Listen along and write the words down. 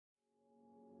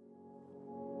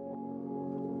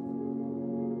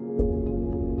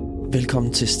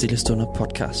Velkommen til Stillestunder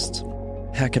podcast.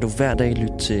 Her kan du hver dag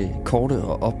lytte til korte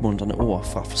og opmuntrende ord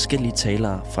fra forskellige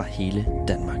talere fra hele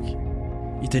Danmark.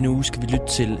 I denne uge skal vi lytte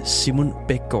til Simon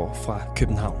Bækgaard fra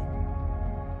København.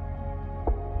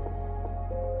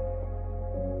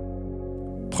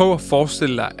 Prøv at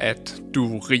forestille dig, at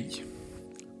du er rig.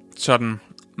 Sådan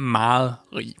meget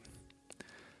rig.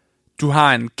 Du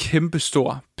har en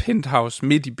kæmpestor penthouse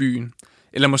midt i byen,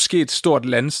 eller måske et stort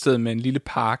landsted med en lille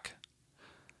park.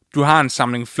 Du har en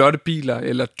samling flotte biler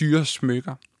eller dyre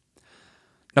smykker.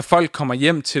 Når folk kommer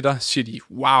hjem til dig, siger de,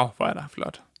 wow, hvor er der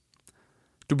flot.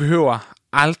 Du behøver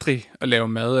aldrig at lave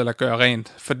mad eller gøre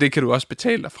rent, for det kan du også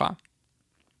betale dig fra.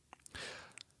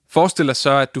 Forestil dig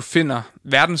så, at du finder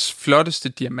verdens flotteste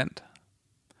diamant.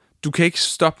 Du kan ikke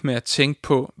stoppe med at tænke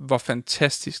på, hvor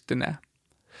fantastisk den er.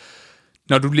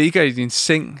 Når du ligger i din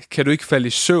seng, kan du ikke falde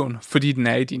i søvn, fordi den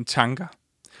er i dine tanker.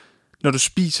 Når du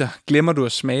spiser, glemmer du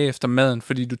at smage efter maden,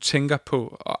 fordi du tænker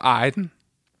på at eje den.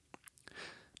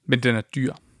 Men den er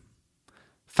dyr.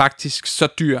 Faktisk så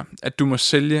dyr, at du må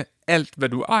sælge alt, hvad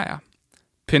du ejer.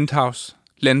 Penthouse,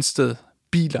 landsted,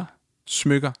 biler,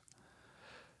 smykker.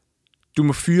 Du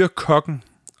må fyre kokken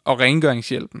og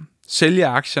rengøringshjælpen, sælge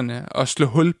aktierne og slå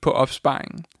hul på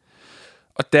opsparingen.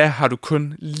 Og der har du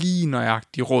kun lige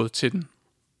nøjagtig råd til den.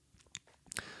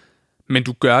 Men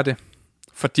du gør det,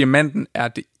 for diamanten er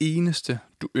det eneste,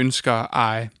 du ønsker at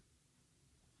eje.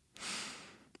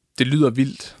 Det lyder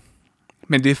vildt,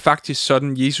 men det er faktisk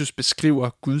sådan, Jesus beskriver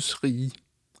Guds rige.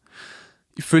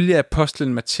 Ifølge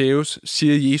apostlen Matthæus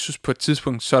siger Jesus på et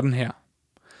tidspunkt sådan her.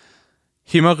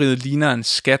 Himmeriget ligner en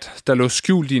skat, der lå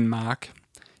skjult i en mark.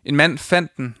 En mand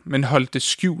fandt den, men holdt det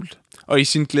skjult, og i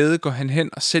sin glæde går han hen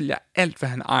og sælger alt, hvad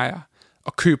han ejer,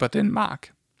 og køber den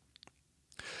mark.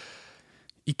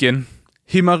 Igen,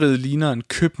 himmeriget ligner en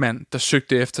købmand, der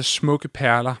søgte efter smukke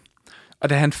perler, og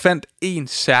da han fandt en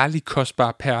særlig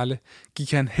kostbar perle,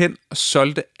 gik han hen og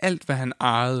solgte alt, hvad han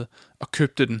ejede, og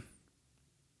købte den.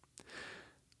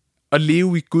 At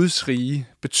leve i Guds rige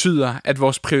betyder, at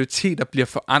vores prioriteter bliver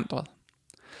forandret.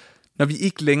 Når vi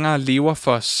ikke længere lever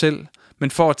for os selv,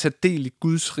 men for at tage del i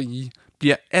Guds rige,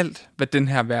 bliver alt, hvad den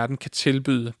her verden kan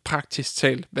tilbyde, praktisk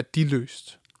talt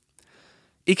værdiløst.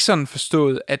 Ikke sådan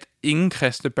forstået, at ingen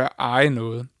kristne bør eje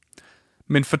noget.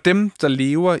 Men for dem, der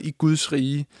lever i Guds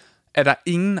rige, er der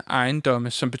ingen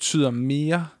ejendomme, som betyder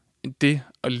mere end det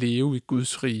at leve i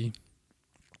Guds rige.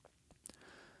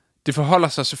 Det forholder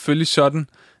sig selvfølgelig sådan,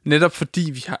 netop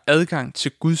fordi vi har adgang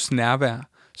til Guds nærvær,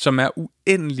 som er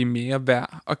uendelig mere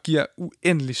værd og giver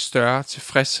uendelig større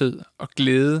tilfredshed og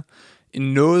glæde end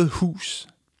noget hus,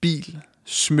 bil,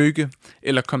 smykke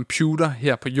eller computer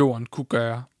her på jorden kunne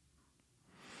gøre.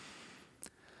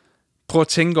 Prøv at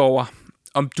tænke over,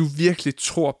 om du virkelig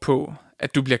tror på,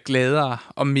 at du bliver gladere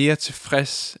og mere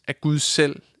tilfreds af Gud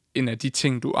selv, end af de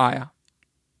ting, du ejer.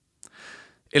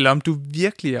 Eller om du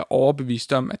virkelig er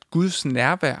overbevist om, at Guds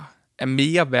nærvær er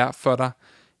mere værd for dig,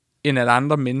 end at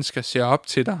andre mennesker ser op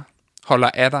til dig,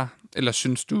 holder af dig eller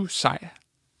synes du er sej.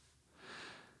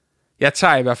 Jeg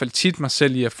tager i hvert fald tit mig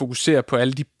selv i at fokusere på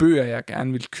alle de bøger, jeg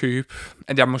gerne vil købe.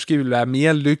 At jeg måske vil være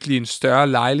mere lykkelig i en større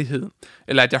lejlighed.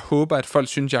 Eller at jeg håber, at folk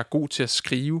synes, jeg er god til at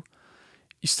skrive.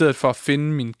 I stedet for at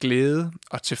finde min glæde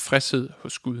og tilfredshed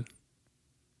hos Gud.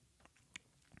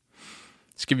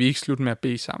 Skal vi ikke slutte med at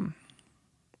bede sammen?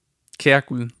 Kære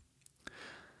Gud,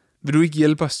 vil du ikke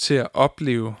hjælpe os til at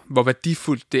opleve, hvor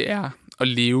værdifuldt det er at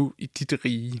leve i dit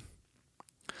rige?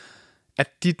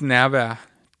 At dit nærvær,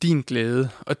 din glæde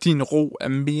og din ro er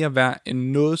mere værd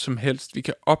end noget som helst, vi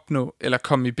kan opnå eller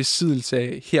komme i besiddelse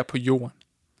af her på jorden.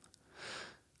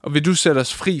 Og vil du sætte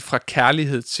os fri fra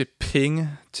kærlighed til penge,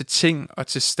 til ting og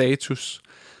til status,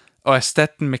 og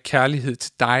erstatte den med kærlighed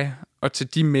til dig og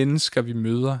til de mennesker, vi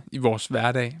møder i vores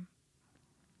hverdag?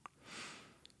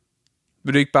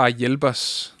 Vil du ikke bare hjælpe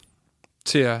os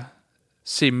til at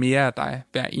se mere af dig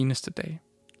hver eneste dag?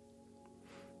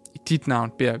 I dit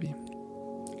navn beder vi.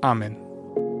 Amen.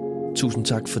 Tusind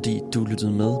tak, fordi du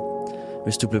lyttede med.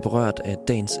 Hvis du blev berørt af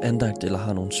dagens andagt eller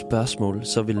har nogle spørgsmål,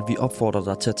 så vil vi opfordre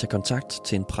dig til at tage kontakt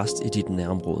til en præst i dit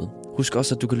nærområde. Husk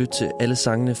også, at du kan lytte til alle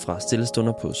sangene fra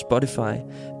Stillestunder på Spotify,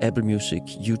 Apple Music,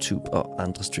 YouTube og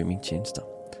andre streamingtjenester.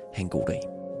 Ha' en god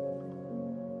dag.